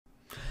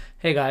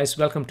Hey guys,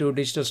 welcome to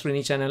Digital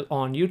Srini channel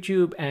on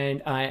YouTube,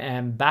 and I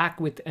am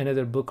back with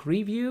another book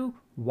review.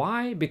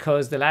 Why?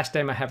 Because the last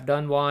time I have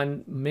done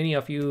one, many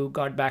of you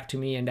got back to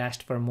me and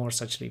asked for more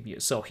such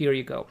reviews. So here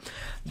you go.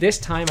 This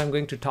time I'm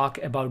going to talk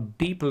about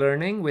deep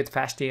learning with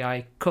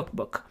fastai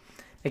Cookbook.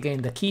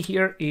 Again, the key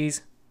here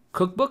is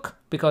Cookbook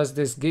because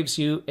this gives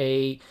you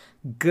a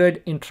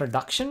good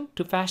introduction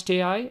to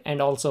fastai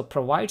and also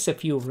provides a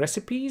few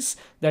recipes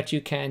that you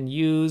can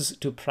use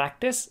to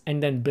practice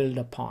and then build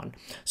upon.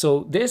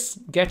 So this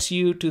gets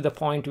you to the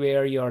point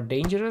where you're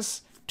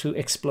dangerous to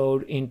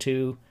explode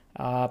into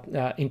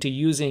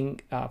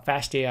using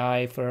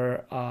fastai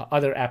for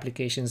other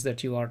applications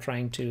that you are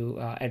trying to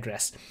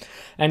address.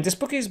 And this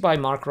book is by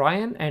Mark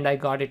Ryan, and I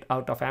got it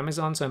out of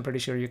Amazon, so I'm pretty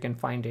sure you can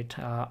find it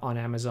on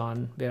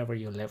Amazon wherever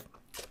you live.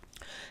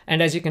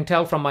 And as you can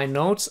tell from my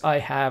notes, I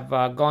have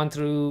gone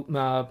through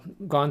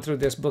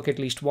this book at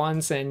least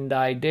once, and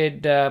I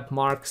did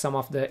mark some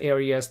of the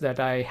areas that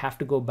I have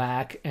to go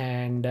back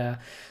and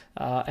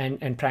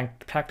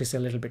practice a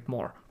little bit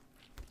more.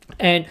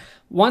 And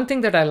one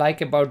thing that I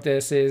like about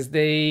this is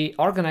they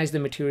organize the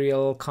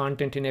material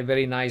content in a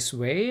very nice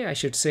way. I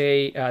should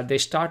say they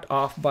start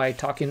off by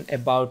talking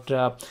about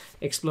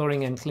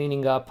exploring and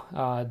cleaning up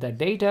the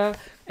data,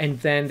 and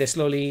then they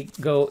slowly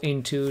go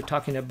into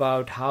talking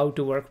about how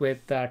to work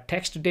with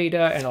text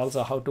data and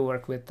also how to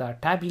work with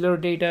tabular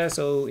data.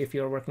 So if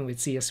you're working with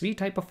CSV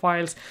type of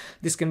files,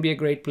 this can be a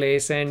great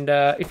place. And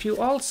if you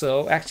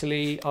also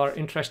actually are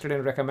interested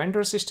in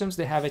recommender systems,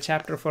 they have a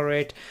chapter for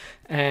it.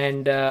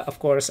 And of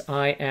course,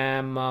 I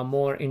am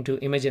more into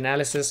image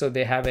analysis, so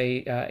they have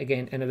a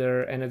again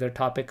another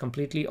topic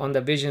completely on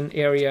the vision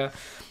area.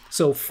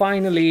 So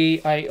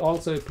finally, I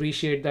also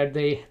appreciate that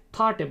they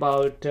thought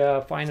about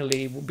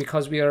finally,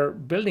 because we are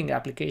building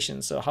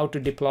applications, so how to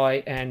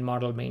deploy and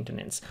model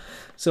maintenance.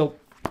 So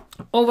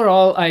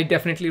overall, I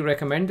definitely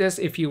recommend this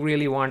if you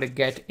really want to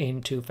get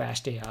into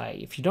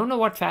fastai. If you don't know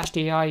what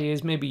fastai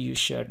is, maybe you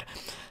should.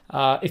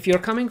 If you're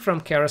coming from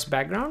Keras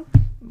background,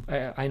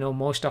 I know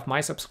most of my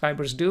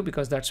subscribers do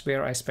because that's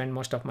where I spend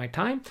most of my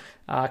time.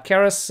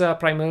 Keras,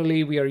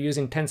 primarily we are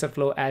using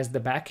TensorFlow as the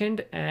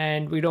backend,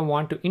 and we don't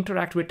want to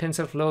interact with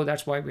TensorFlow.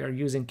 That's why we are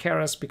using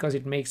Keras, because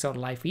it makes our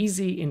life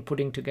easy in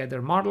putting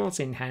together models,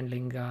 in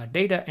handling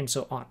data, and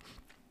so on.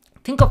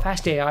 Think of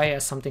fastai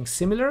as something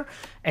similar,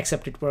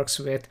 except it works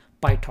with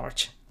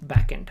PyTorch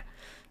backend,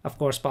 of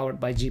course powered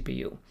by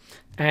GPU.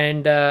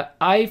 And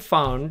I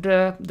found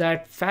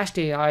that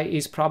fastai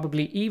is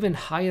probably even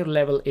higher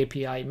level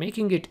API,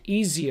 making it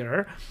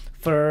easier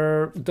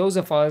for those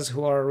of us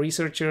who are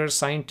researchers,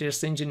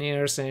 scientists,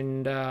 engineers,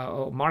 and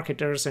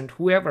marketers, and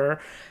whoever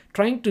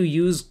trying to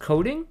use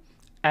coding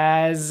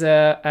as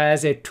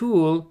a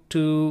tool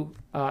to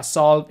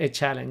solve a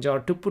challenge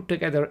or to put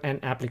together an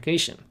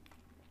application.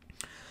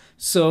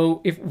 So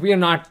if we are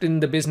not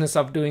in the business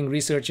of doing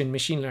research in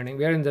machine learning,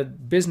 we are in the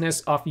business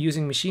of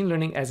using machine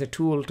learning as a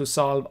tool to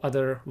solve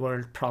other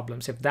world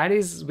problems. If that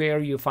is where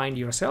you find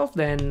yourself,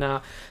 then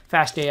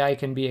fastai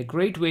can be a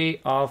great way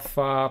of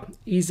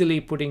easily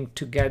putting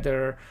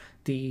together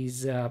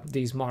these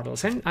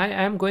models. And I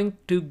am going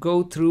to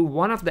go through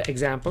one of the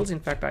examples. In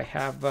fact, I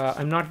have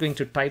I'm not going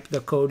to type the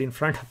code in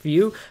front of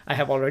you. I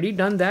have already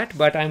done that,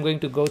 but I'm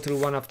going to go through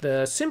one of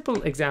the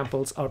simple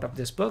examples out of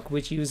this book,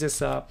 which uses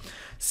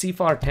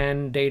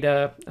CFAR10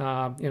 data.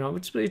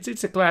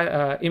 It's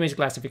a image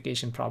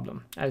classification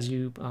problem, as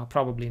you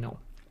probably know.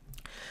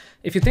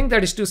 If you think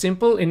that is too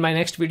simple, in my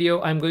next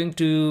video, I'm going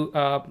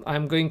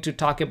to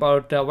talk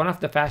about one of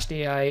the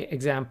fastai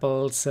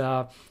examples.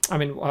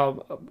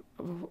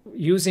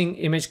 Using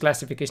image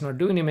classification or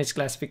doing image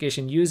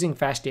classification using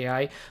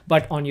fastai,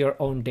 but on your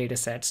own data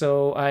set.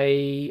 So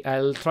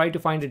I'll try to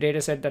find a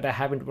data set that I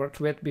haven't worked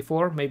with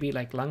before, maybe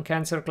like lung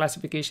cancer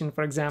classification,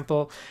 for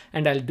example,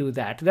 and I'll do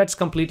that. That's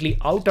completely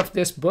out of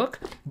this book,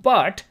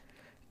 but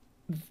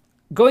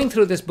going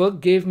through this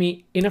book gave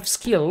me enough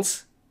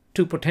skills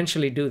to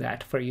potentially do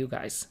that for you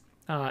guys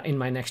in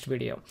my next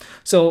video.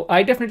 So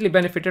I definitely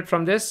benefited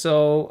from this,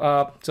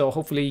 so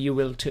hopefully you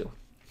will too.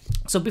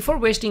 So before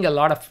wasting a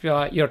lot of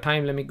your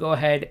time, let me go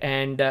ahead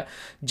and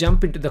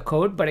jump into the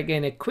code. But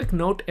again, a quick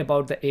note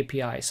about the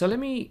API. So let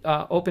me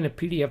open a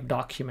PDF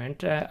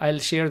document. I'll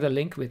share the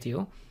link with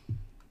you.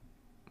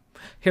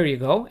 Here you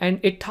go.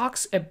 And it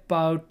talks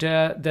about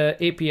the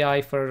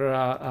API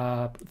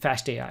for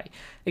fastai.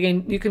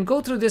 Again, you can go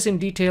through this in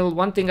detail.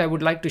 One thing I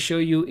would like to show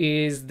you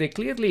is they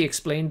clearly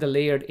explain the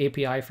layered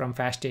API from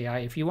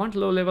fastai. If you want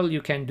low level,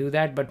 you can do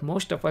that. But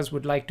most of us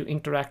would like to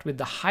interact with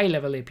the high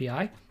level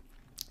API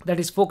that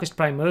is focused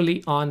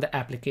primarily on the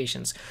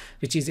applications,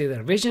 which is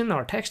either vision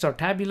or text or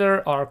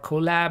tabular or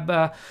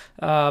Colab.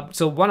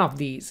 So one of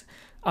these.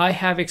 I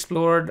have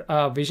explored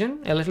vision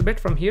a little bit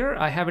from here.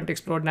 I haven't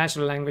explored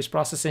natural language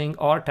processing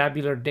or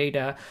tabular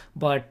data,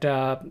 but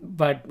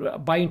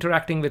by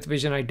interacting with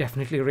vision, I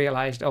definitely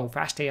realized, oh,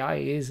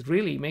 fastai is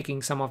really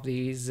making some of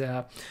these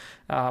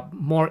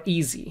more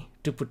easy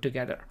to put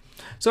together.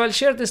 So I'll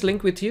share this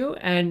link with you,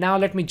 and now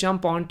let me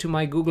jump on to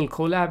my Google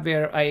Colab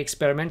where I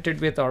experimented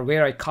with, or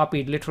where I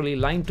copied literally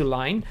line to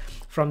line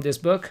from this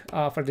book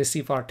for the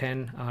CFAR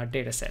 10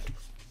 data set.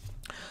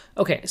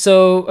 Okay,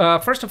 so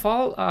first of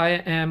all, I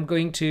am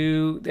going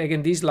to,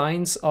 again, these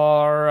lines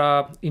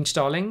are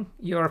installing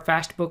your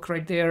FAST book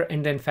right there,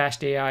 and then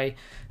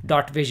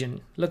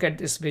fastai.vision. Look at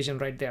this vision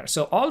right there.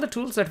 So all the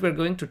tools that we're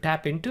going to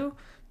tap into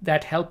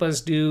that help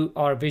us do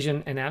our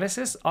vision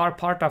analysis are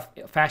part of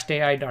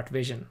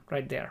fastai.vision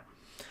right there.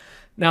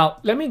 Now,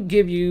 let me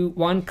give you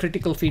one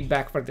critical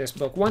feedback for this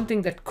book. One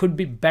thing that could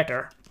be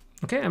better.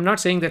 Okay, I'm not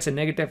saying that's a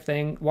negative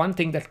thing. One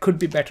thing that could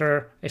be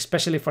better,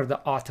 especially for the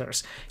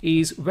authors,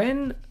 is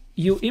when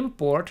you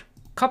import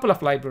a couple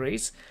of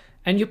libraries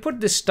and you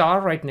put this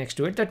star right next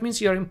to it, that means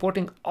you're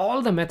importing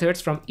all the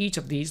methods from each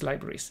of these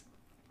libraries.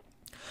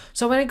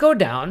 So when I go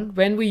down,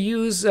 when we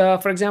use,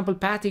 for example,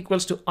 path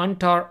equals to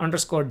untar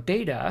underscore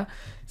data,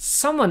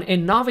 someone, a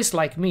novice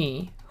like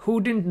me, who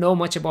didn't know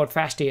much about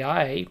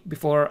FastAI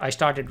before I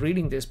started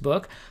reading this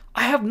book,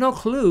 I have no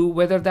clue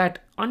whether that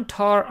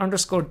untar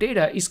underscore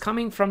data is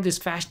coming from this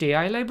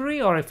FastAI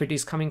library or if it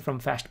is coming from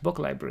FastBook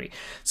library.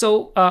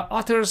 So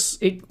authors,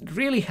 it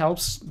really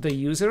helps the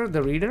user,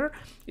 the reader,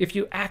 if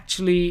you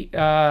actually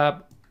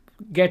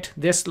get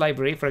this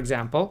library, for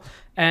example,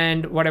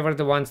 and whatever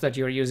the ones that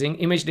you're using,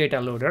 image data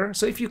loader.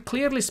 So if you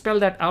clearly spell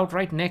that out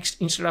right next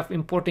instead of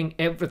importing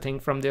everything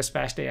from this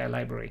FastAI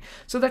library.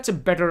 So that's a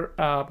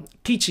better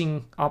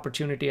teaching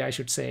opportunity, I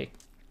should say.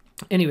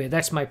 Anyway,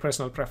 that's my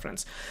personal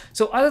preference.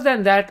 So other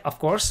than that, of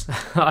course,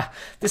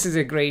 this is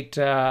a great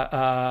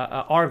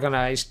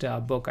organized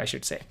book, I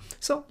should say.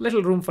 So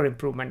little room for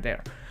improvement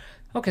there.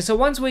 Okay, so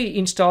once we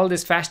install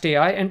this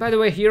FastAI, and by the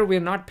way, here we're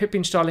not pip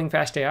installing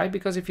FastAI,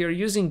 because if you're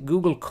using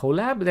Google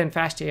Colab, then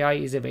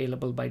FastAI is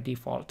available by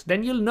default.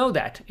 Then you'll know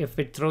that. If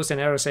it throws an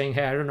error saying,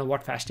 hey, I don't know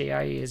what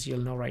FastAI is,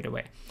 you'll know right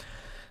away.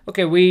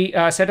 Okay, we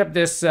set up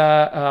this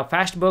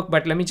FastBook,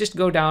 but let me just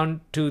go down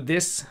to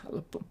this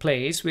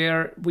place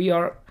where we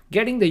are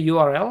getting the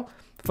URL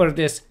for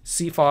this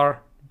CFAR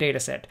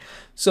dataset.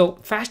 So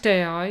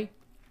FastAI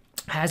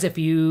has a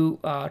few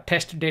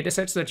test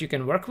datasets that you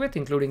can work with,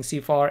 including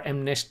CFAR,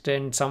 MNIST,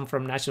 and some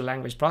from natural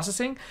language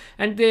processing.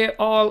 And they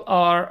all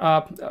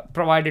are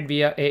provided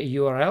via a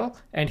URL.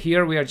 And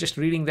here we are just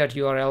reading that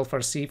URL for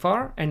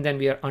CFAR, and then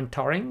we are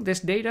untarring this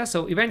data.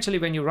 So eventually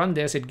when you run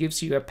this, it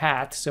gives you a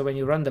path. So when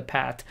you run the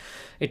path,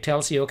 it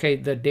tells you, okay,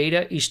 the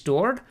data is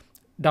stored,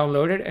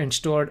 downloaded, and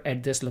stored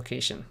at this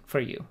location for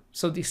you.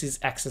 So this is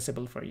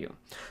accessible for you.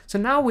 So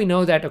now we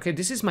know that, okay,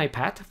 this is my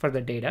path for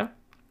the data.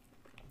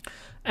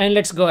 And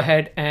let's go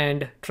ahead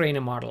and train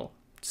a model.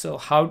 So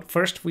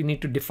first we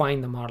need to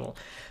define the model.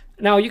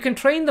 Now you can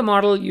train the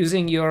model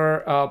using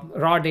your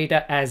raw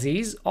data as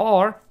is,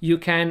 or you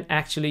can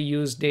actually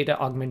use data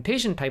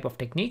augmentation type of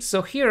techniques.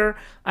 So here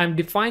I'm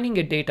defining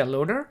a data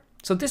loader.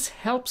 So this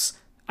helps.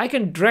 I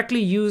can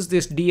directly use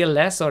this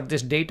DLS or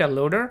this data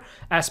loader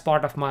as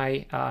part of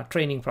my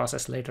training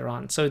process later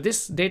on. So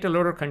this data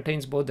loader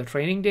contains both the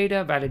training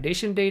data,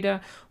 validation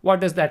data. What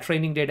does that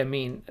training data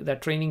mean?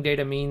 That training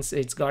data means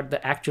it's got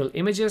the actual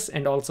images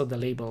and also the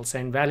labels,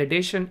 and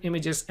validation,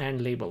 images, and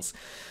labels.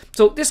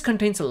 So this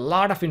contains a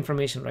lot of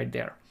information right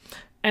there.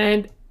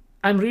 And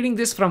I'm reading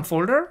this from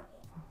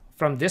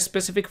this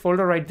specific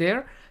folder right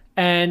there.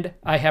 And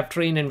I have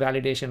train and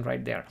validation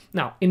right there.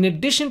 Now, in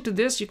addition to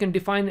this, you can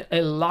define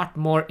a lot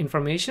more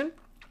information.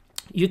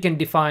 You can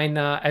define,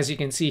 as you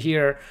can see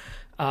here,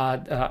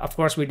 of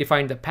course, we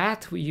define the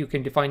path. You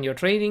can define your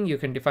training, you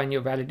can define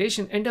your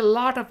validation, and a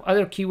lot of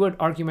other keyword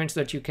arguments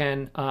that you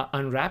can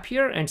unwrap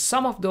here. And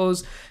some of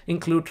those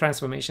include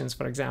transformations,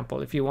 for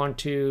example. If you want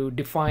to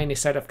define a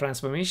set of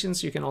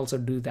transformations, you can also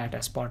do that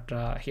as part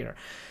here.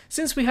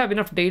 Since we have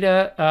enough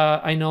data,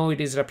 I know it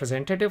is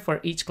representative for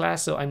each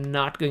class, so I'm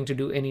not going to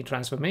do any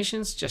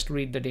transformations, just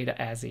read the data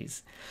as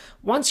is.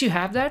 Once you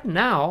have that,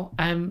 now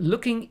I'm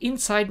looking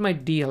inside my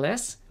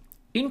DLS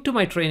into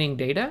my training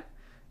data,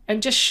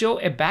 and just show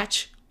a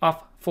batch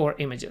of 4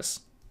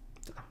 images.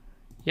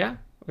 Yeah,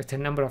 with a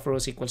number of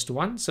rows equals to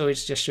 1. So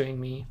it's just showing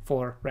me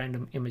 4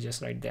 random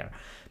images right there.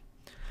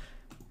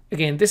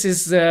 Again, this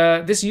is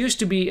this used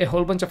to be a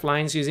whole bunch of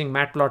lines using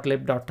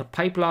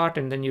matplotlib.pyplot,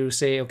 and then you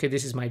say, okay,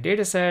 this is my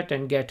data set,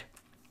 and get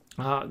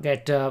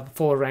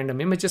 4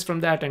 random images from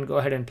that and go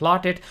ahead and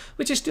plot it,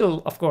 which is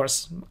still, of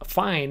course,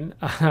 fine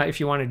if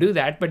you want to do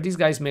that. But these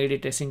guys made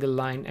it a single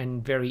line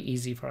and very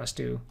easy for us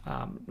to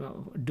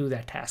do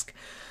that task.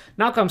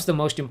 Now comes the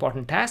most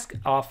important task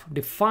of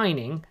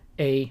defining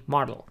a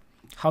model.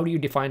 How do you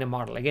define a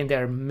model? Again,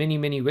 there are many,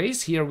 many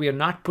ways. Here we are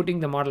not putting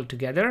the model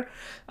together.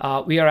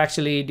 We are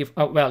actually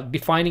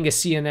defining a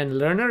CNN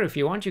learner. If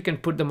you want, you can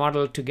put the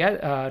model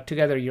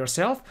together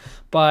yourself.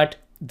 But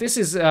this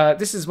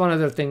is one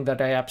other thing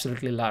that I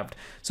absolutely loved.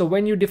 So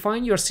when you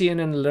define your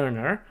CNN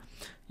learner,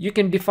 you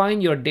can define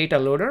your data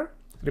loader.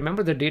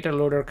 Remember, the data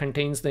loader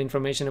contains the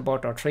information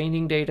about our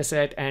training data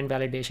set and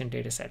validation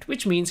data set,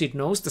 which means it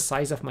knows the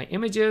size of my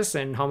images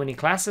and how many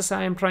classes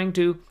I am trying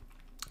to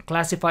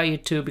classify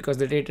it to, because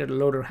the data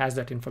loader has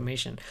that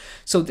information.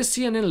 So this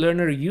CNN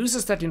learner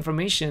uses that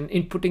information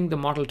in putting the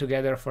model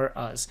together for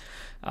us,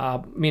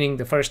 meaning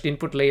the first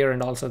input layer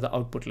and also the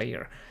output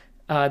layer.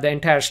 The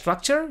entire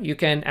structure, you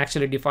can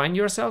actually define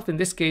yourself. In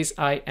this case,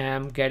 I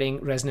am getting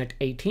ResNet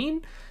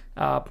 18.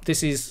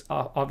 This is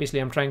obviously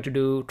I'm trying to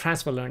do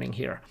transfer learning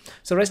here.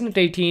 So ResNet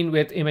 18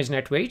 with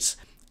ImageNet weights,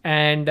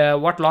 and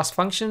what loss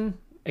function?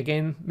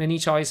 Again, many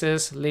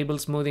choices. Label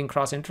smoothing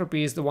cross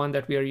entropy is the one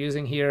that we are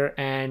using here,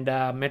 and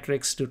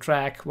metrics to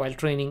track while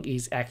training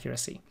is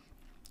accuracy.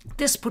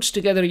 This puts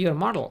together your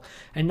model,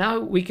 and now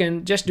we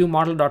can just do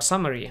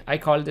model.summary. I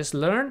call this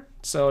learn,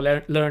 so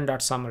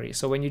learn.summary.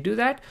 So when you do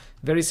that,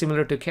 very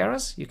similar to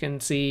Keras, you can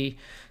see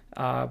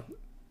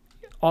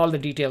all the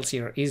details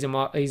here. Is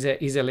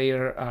a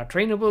layer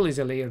trainable? Is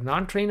a layer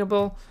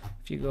non-trainable?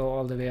 If you go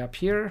all the way up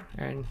here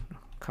and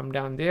come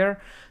down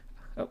there,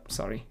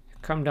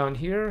 come down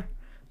here,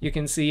 you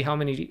can see how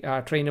many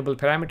trainable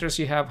parameters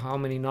you have, how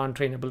many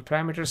non-trainable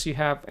parameters you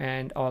have,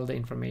 and all the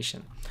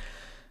information.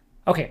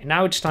 Okay,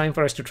 now it's time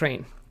for us to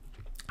train.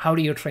 How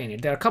do you train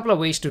it? There are a couple of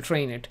ways to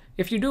train it.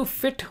 If you do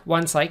fit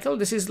one cycle,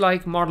 this is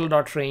like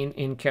model.train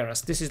in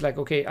Keras. This is like,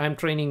 okay, I'm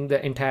training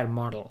the entire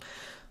model.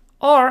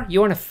 Or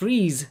you want to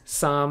freeze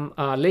some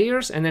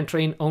layers and then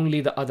train only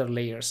the other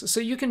layers.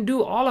 So you can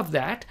do all of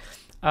that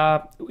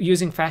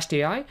using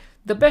fastai.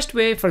 The best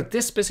way for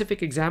this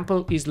specific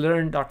example is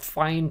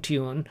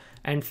learn.fine-tune,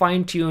 and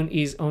fine-tune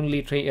is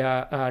only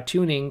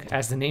tuning,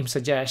 as the name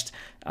suggests,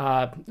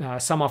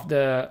 some of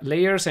the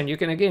layers, and you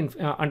can again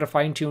under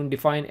fine-tune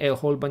define a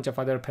whole bunch of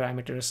other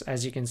parameters,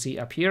 as you can see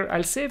up here.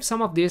 I'll save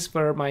some of this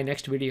for my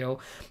next video.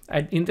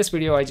 In this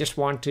video, I just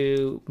want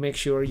to make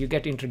sure you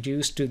get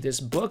introduced to this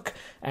book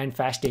and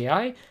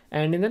fastai,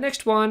 and in the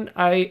next one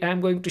I am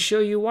going to show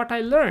you what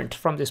I learned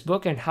from this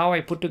book and how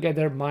I put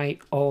together my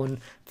own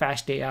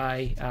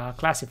fastai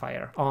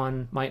classifier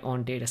on my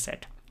own data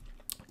set.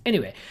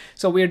 Anyway,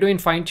 so we are doing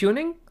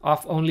fine-tuning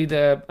of only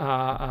the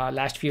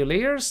last few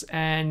layers,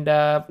 and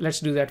let's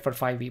do that for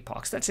 5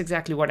 epochs. That's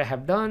exactly what I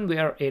have done,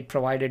 where it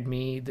provided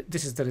me,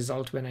 this is the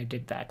result when I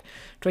did that.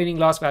 Training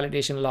loss,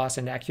 validation loss,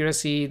 and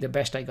accuracy, the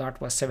best I got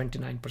was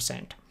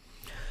 79%.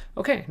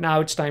 Okay,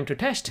 now it's time to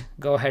test.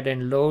 Go ahead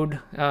and load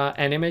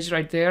an image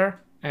right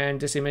there,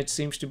 and this image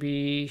seems to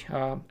be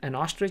an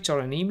ostrich or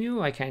an emu,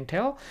 I can't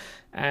tell.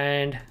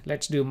 And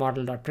let's do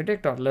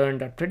model.predict or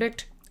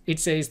learn.predict. It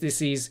says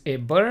this is a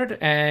bird,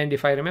 and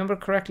if I remember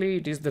correctly,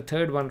 it is the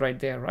third one right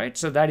there, right?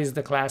 So that is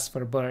the class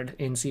for bird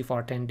in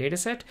C410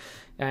 dataset,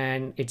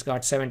 and it's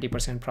got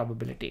 70%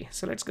 probability.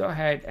 So let's go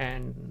ahead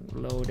and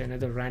load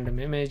another random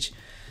image.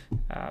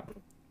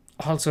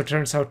 Also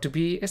turns out to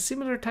be a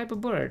similar type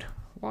of bird.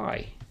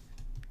 Why?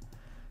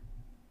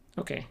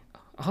 Okay.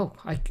 Oh,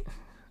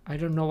 I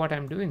don't know what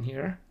I'm doing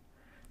here.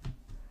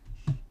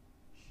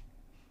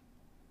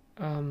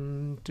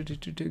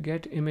 To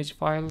get image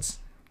files,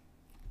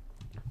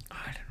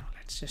 I don't know,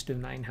 let's just do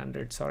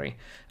 900. Sorry,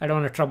 I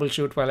don't want to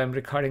troubleshoot while I'm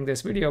recording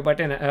this video, but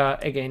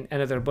again,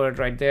 another bird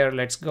right there.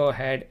 Let's go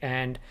ahead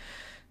and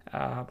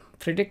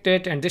predict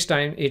it, and this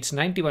time it's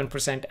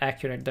 91%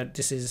 accurate that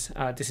this is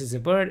a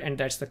bird, and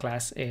that's the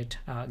class it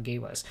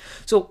gave us.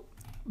 So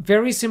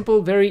very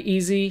simple, very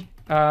easy,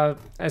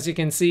 as you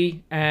can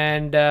see,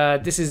 and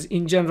this is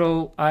in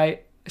general, I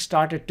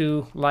started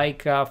to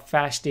like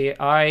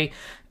fastai,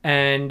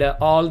 and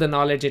all the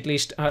knowledge, at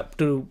least up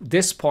to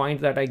this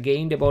point, that I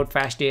gained about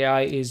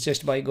fastai is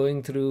just by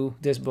going through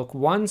this book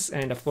once,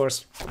 and of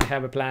course I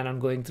have a plan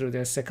on going through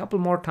this a couple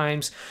more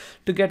times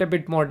to get a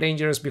bit more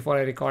dangerous before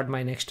I record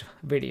my next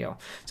video.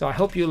 So I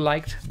hope you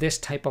liked this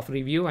type of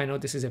review. I know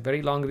this is a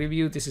very long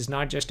review. This is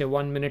not just a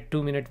 1 minute,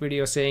 2 minute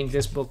video saying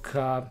this book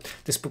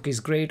is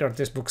great or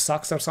this book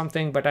sucks or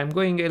something, but I'm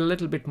going a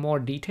little bit more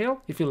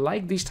detail. If you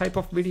like these type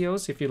of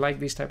videos, if you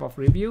like this type of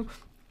review,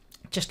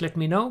 just let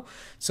me know.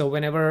 So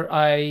whenever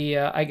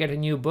I get a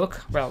new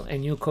book, well, a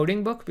new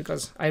coding book,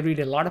 because I read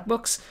a lot of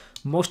books,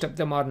 most of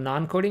them are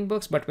non-coding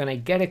books, but when I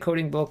get a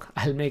coding book,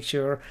 I'll make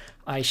sure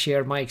I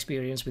share my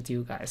experience with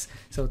you guys.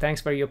 So thanks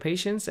for your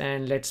patience,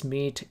 and let's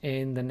meet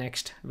in the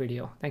next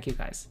video. Thank you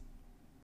guys.